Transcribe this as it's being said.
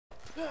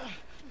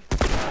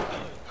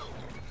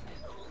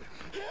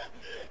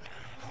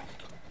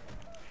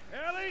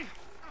Ellie,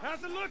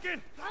 how's it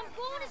looking? I'm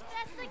going as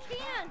fast as I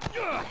can.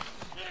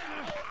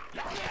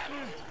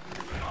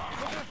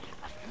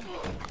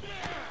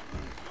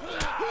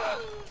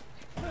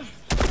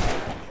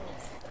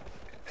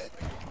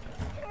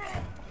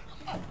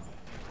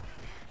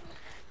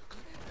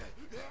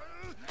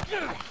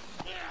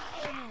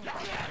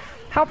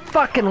 How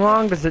fucking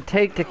long does it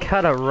take to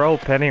cut a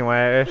rope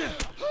anyway?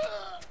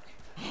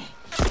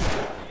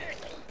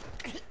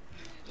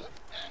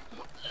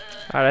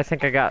 Alright, I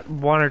think I got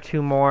one or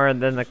two more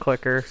and then the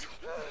clicker.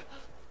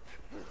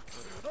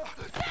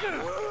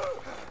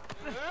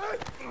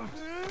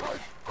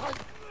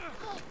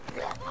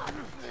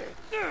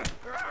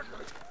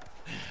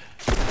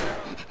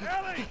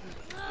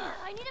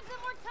 I need a bit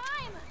more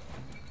time.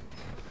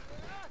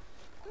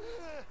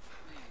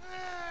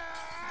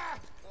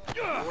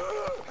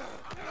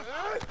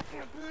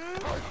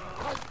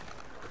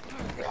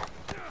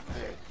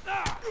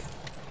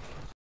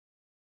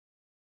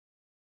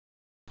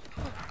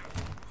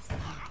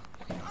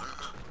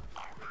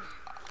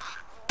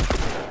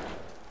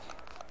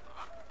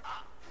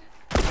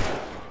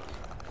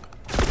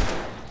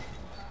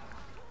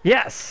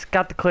 Yes!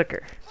 Got the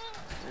clicker.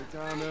 Good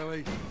time,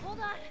 Ellie. Hold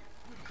on.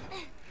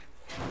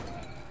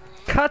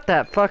 Cut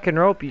that fucking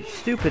rope, you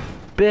stupid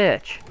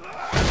bitch.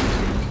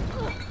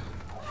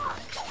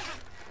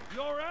 You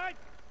alright?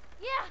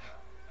 Yeah.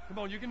 Come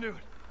on, you can do it.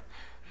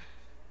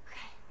 Okay.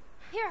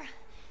 Here.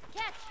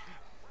 Catch.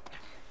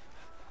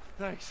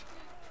 Thanks.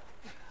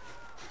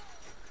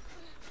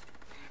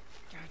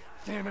 God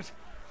damn it.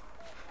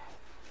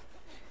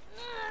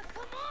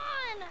 Come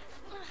on.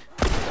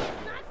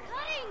 It's not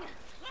cutting.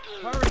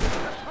 Hurry,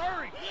 just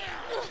hurry.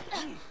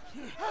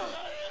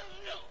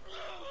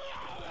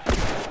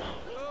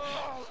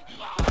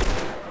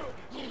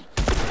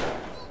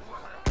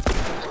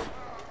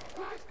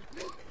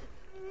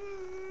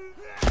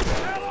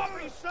 Hell off,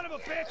 you son of a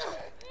bitch!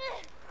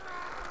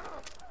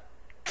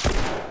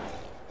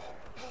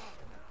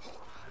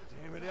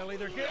 Damn it, Ellie,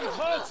 they're getting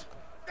close!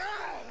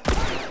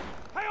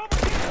 Hey, over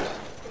here!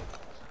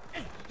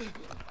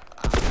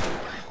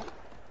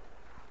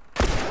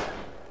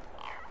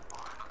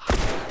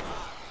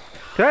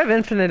 Do I have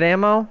infinite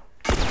ammo?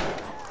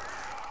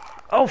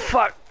 Oh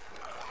fuck!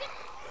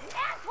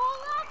 Asshole,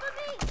 off of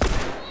me!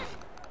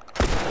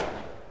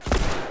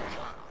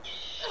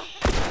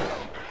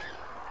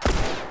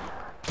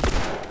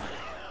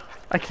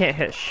 I can't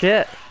hit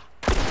shit.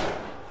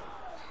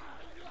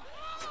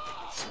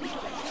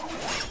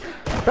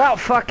 About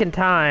fucking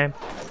time.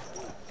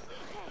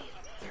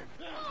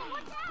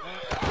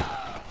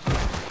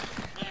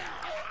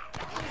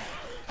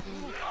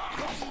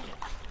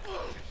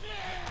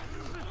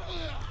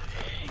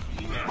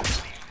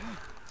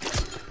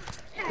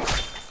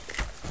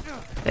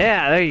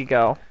 Yeah, there you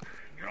go.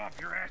 Get off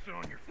your ass and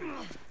on your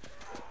feet.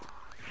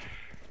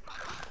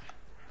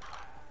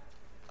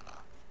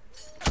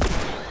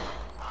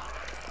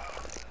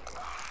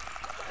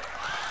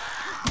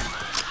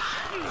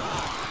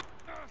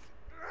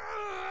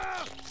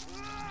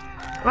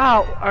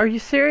 Wow, are you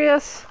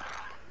serious?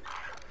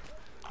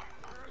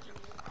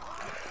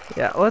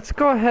 Yeah, let's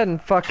go ahead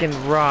and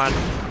fucking run.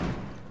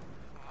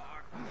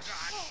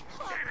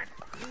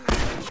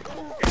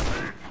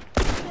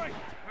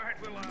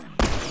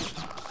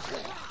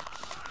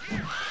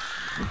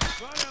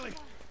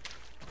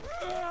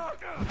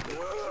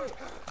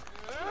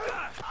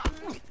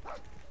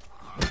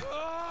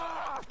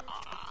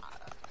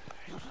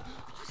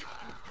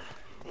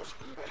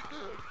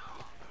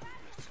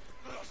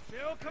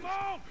 Still, come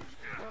on!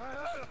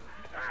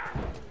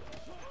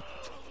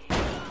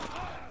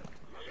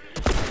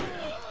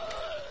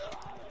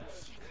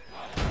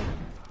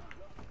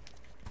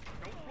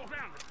 Don't slow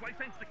down, this place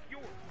ain't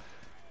secure.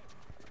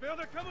 Bill,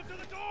 they're coming to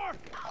the door!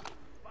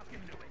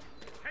 Fucking knew it.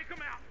 Take them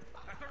out.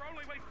 That's our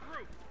only way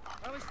through.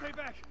 Ellie, stay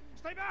back.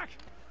 Stay back!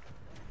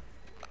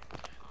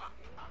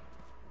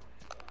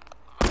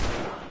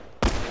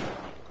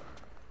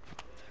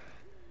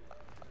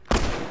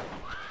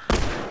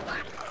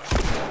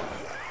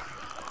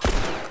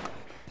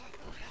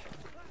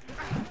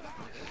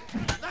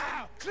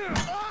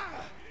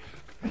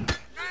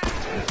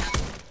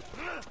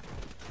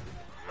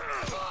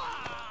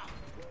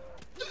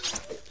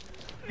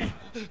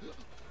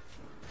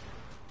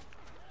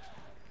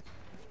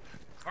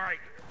 All right,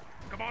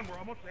 come on, we're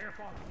almost there,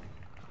 Father.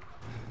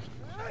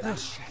 Oh,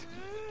 shit.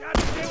 God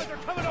damn it, they're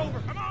coming over.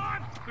 Come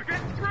on, they're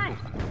getting through.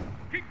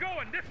 Keep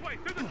going, this way,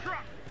 through the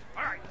truck.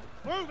 All right,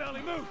 move,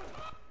 Ellie, move.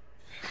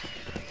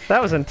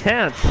 That was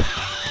intense. Man,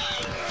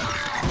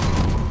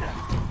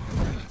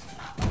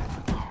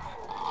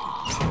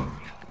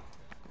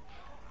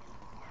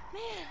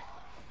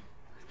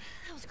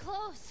 that was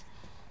close.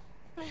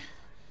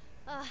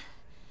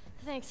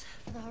 Thanks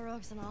for the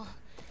heroics and all.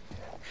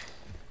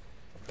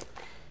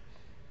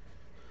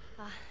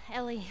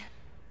 Ellie.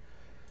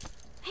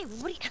 Hey,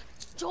 what are you...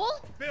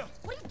 Joel? Bill.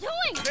 What are you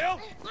doing? Bill?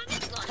 Let me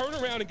go. Turn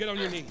around and get on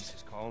your knees.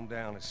 Just calm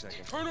down a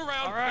second. Turn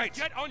around All right. and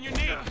get on your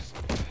knees.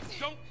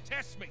 Don't tear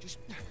harass me. Just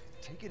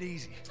take it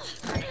easy.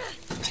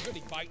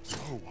 Any bites?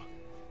 Oh.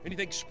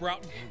 Anything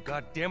sprouting? Oh,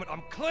 God damn it,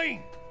 I'm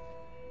clean!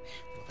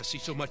 If I see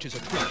so much as a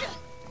twig.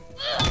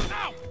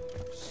 Ow!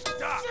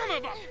 Stop! Son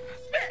of a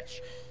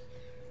bitch!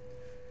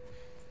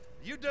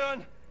 You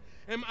done?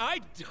 Am I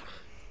done?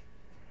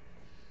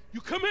 You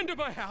come into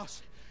my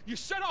house, you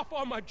set off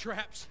all my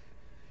traps,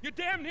 you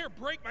damn near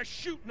break my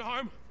shooting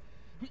arm.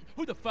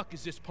 Who the fuck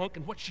is this punk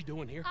and what's she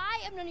doing here?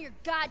 I am none of your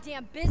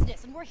goddamn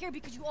business, and we're here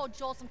because you owe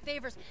Joel some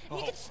favors. And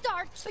you can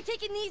start by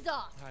taking these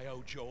off. I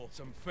owe Joel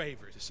some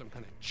favors. Is some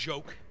kind of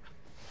joke?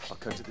 I'll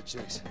cut to the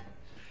chase.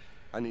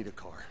 I need a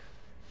car.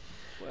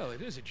 Well,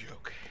 it is a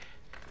joke.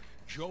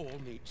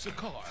 Joel needs a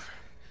car.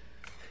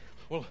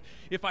 Well,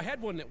 if I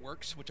had one that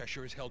works, which I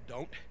sure as hell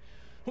don't,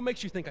 what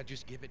makes you think I'd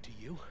just give it to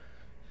you?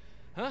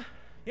 Huh?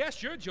 Yeah,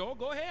 sure, Joel,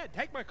 go ahead.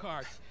 Take my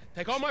car.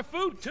 Take all my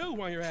food, too,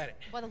 while you're at it.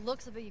 By the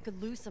looks of it, you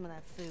could lose some of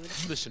that food.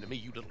 Listen to me,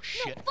 you little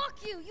shit. No, fuck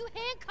you! You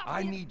handcuffed me!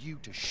 I need you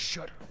to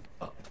shut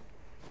up.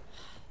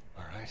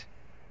 All right?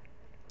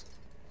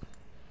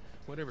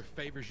 Whatever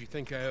favors you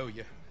think I owe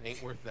you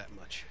ain't worth that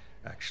much.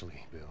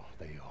 Actually, Bill,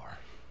 they are.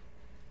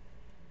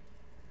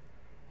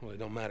 Well, it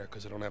don't matter,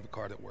 because I don't have a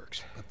car that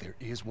works. But there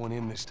is one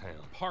in this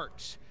town.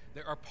 Parts.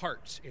 There are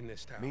parts in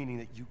this town. Meaning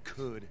that you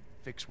could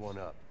fix one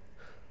up.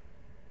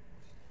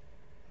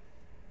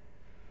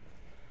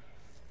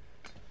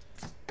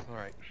 All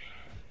right.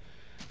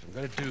 If I'm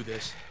gonna do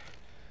this,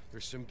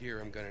 there's some gear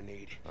I'm gonna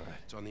need. All right.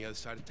 It's on the other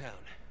side of town.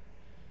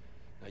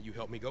 Now you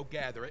help me go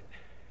gather it,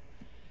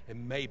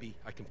 and maybe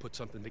I can put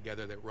something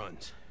together that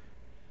runs.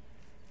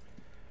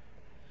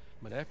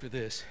 But after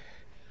this,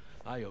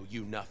 I owe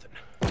you nothing.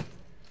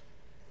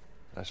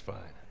 That's fine.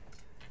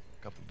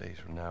 A couple days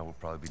from now, we'll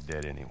probably be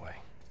dead anyway.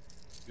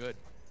 Good.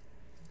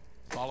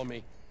 Follow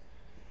me.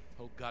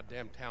 Whole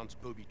goddamn town's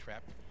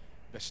booby-trapped.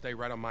 Best stay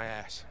right on my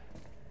ass.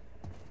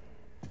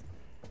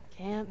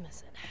 Can't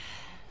miss it.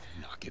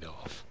 Knock it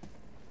off.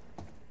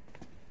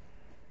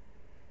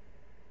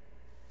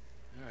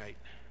 All right.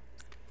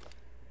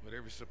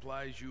 Whatever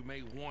supplies you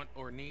may want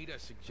or need, I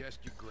suggest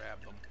you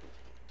grab them.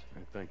 All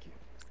right, thank you.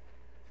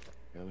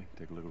 Ellie,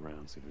 take a look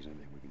around, see if there's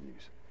anything we can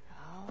use.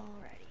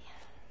 Alrighty.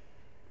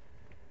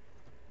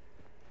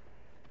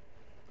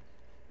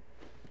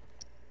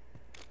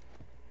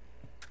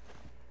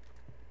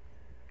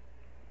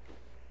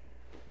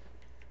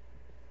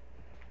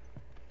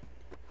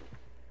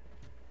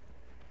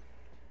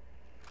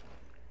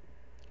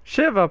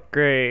 Shiv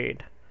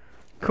upgrade.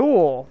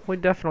 Cool. We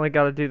definitely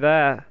got to do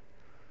that.